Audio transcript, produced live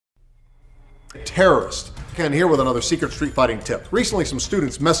Terrorist. Ken here with another secret street fighting tip. Recently some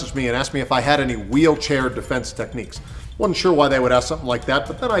students messaged me and asked me if I had any wheelchair defense techniques. Wasn't sure why they would ask something like that,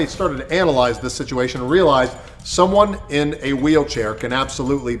 but then I started to analyze this situation and realized someone in a wheelchair can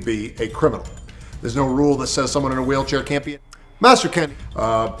absolutely be a criminal. There's no rule that says someone in a wheelchair can't be. Master Ken,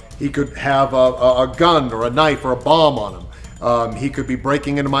 he could have a gun or a knife or a bomb on him. He could be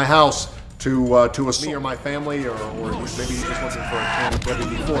breaking into my house to assault me or my family, or maybe he's just looking for a can of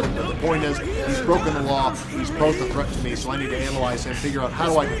WD-40. But the point is, he's broken the law, he's posed a threat to me, so I need to analyze him, figure out how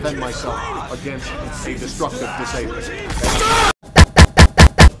do I defend myself against a destructive disabler.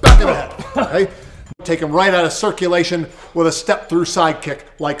 Back of the head, okay? Take him right out of circulation with a step-through sidekick,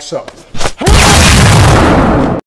 like so.